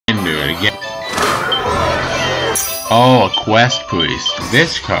again. Oh, a quest priest.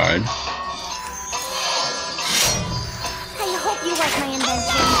 This card. I hope you like my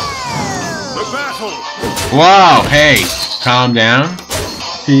invention. The battle. Wow, hey, calm down.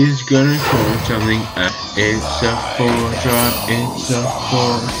 He's gonna throw something at. It's a 4-drop, it's a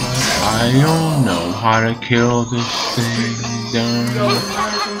 4-drop. I don't know how to kill this thing down.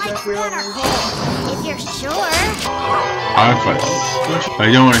 If you're sure. I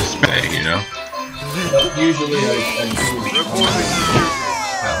don't want to spend it, you know? Usually I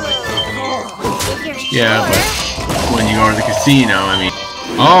If you're sure. Yeah, but when you go to the casino, I mean...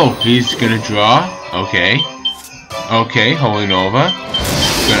 Oh, he's gonna draw? Okay. Okay, holding over.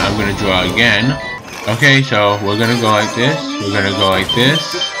 I'm gonna draw again. Okay, so we're gonna go like this. We're gonna go like this.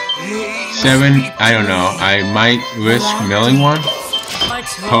 7, I don't know. I might risk milling one.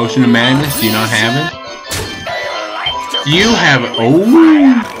 Potion of Madness, do you not have it? You have it.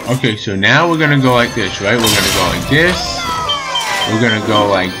 Oh! Okay, so now we're gonna go like this, right? We're gonna go like this. We're gonna go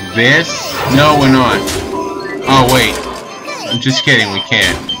like this. No, we're not. Oh, wait. I'm just kidding, we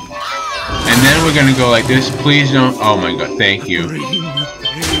can't. And then we're gonna go like this. Please don't. Oh my god, thank you.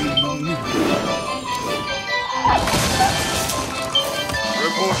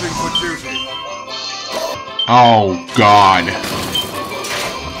 Reporting for duty. Oh god.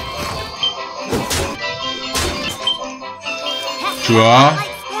 Draw.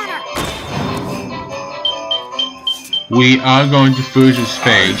 We are going to freeze his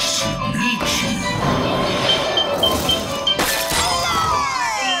face.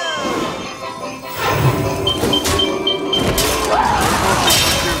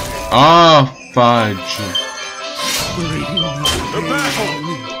 Oh, fudge. The battle.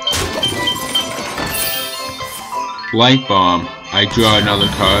 Light bomb. I draw another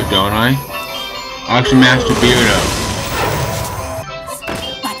card, don't I? Auction Master Beardo.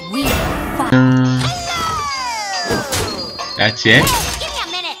 That's it? Give me a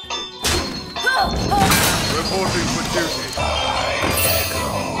minute. Reporting for duty.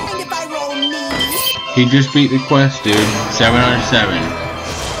 And if I roll me? He just beat the quest, dude. 7 out of 7.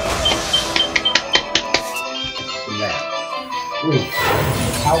 Wait,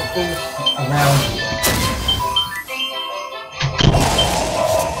 outpost around you.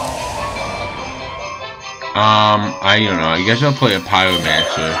 I don't know. I guess I'll play a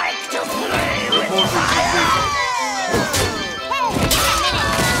Pyromancer.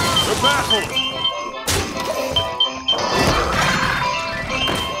 The battle.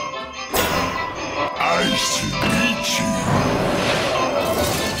 I should meet you.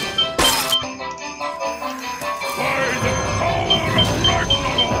 By the power of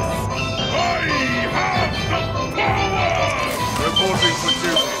Ragnarok, I have the power. Reporting for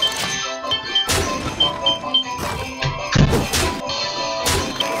duty.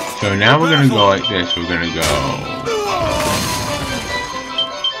 So now we're gonna go like this. We're gonna go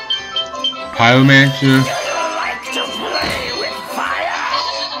Pyromancer,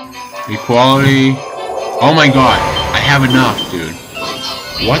 Equality. Oh my god, I have enough, dude.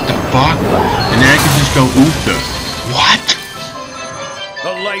 What the fuck? And then I can just go Uther. What?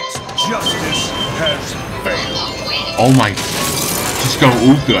 The light's justice has failed. Oh my. Just go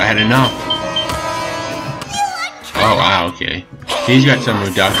Uther. I had enough. Oh wow, okay. He's got some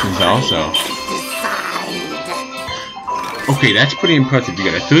reductions also. Okay, that's pretty impressive. You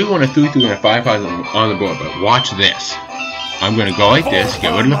got a 3-1, a 3-3, and a 5-5 on the board, but watch this. I'm gonna go like this,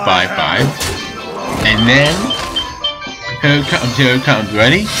 get rid of the 5-5, and then here it comes, here it comes.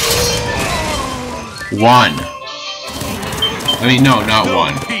 Ready? 1. I mean, no, not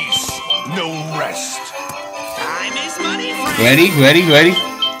 1. Peace, no rest. Time is money. Ready? Ready? Ready?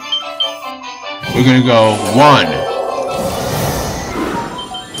 We're gonna go 1.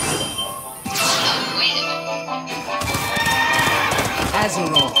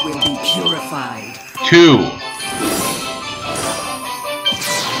 Azeroth will be purified. 2.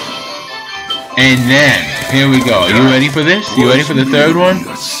 And then, here we go. You ready for this? You ready for the third one?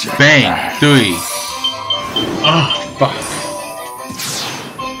 Bang. 3. Oh, fuck.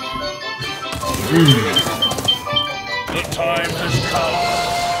 The time has come.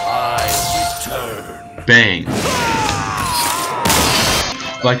 I return. Bang.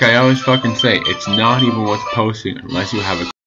 Like I always fucking say, it's not even worth posting unless you have a